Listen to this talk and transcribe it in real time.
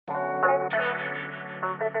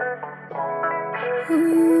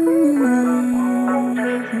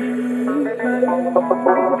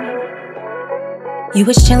You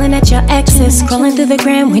was chillin' at your ex's, scrolling through the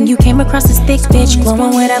gram when you came across this thick bitch,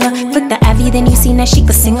 glowing whatever. Flick the Ivy, then you seen that she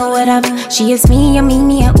could sing or whatever. She is me,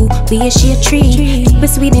 yum.mi.music, ooh, we is she a tree. Keep it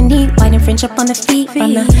sweet and neat, white and French up on the feet.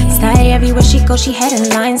 From the sky, everywhere she goes, she heading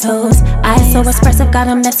lines, hoes. Eyes so expressive, got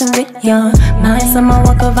her messing with young. Mind some more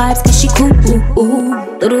walker vibes, cause she cool, ooh,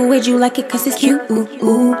 ooh. Little weird, you like it cause it's cute, ooh,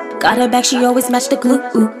 ooh. Got her back, she always match the glue,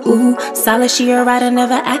 ooh, ooh. Solid, she a rider,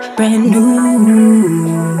 never act brand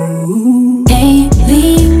new. Can't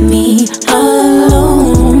leave me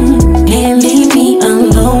alone. Can't leave me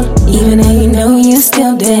alone. Even though you know you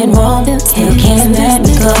still dead wrong, still can't let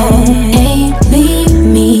me go. Can't leave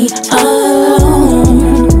me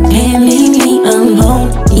alone. Can't leave me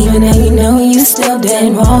alone. Even though you know you still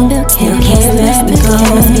dead wrong, still can't let me go.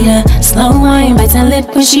 Must be the slow wine, bites her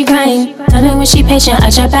lip when she grind. Love it when she patient,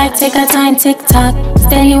 arch her back, take her time, tick tock.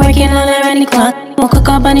 Steady working on her running clock. Won't cook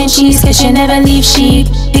up bun and cheese, cause she never leave she.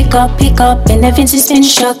 Pick up, and the Vince's been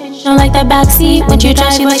shook. Don't like the backseat when you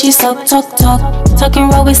drive, but you suck, talk. Tuck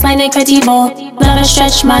and roll waistline incredible. Love her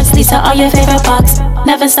stretch marks, Lisa, all your favorite box.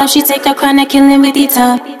 Never stop, she take the crown and killing with the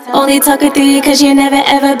top. Only talk it through you, cause you never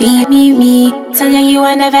ever be me. Tell you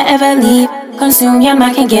will never ever leave. Consume your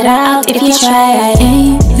mind, can get her out if you try.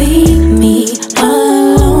 Can't leave me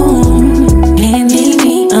alone. Can't leave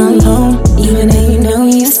me alone. Even though you know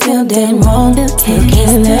you still dead wrong, still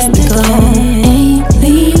can't let me go. Can't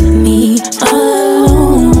leave me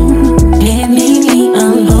alone. Can't leave me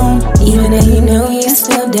alone. Even though you know you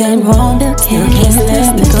still dead wrong, still can't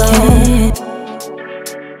let me go.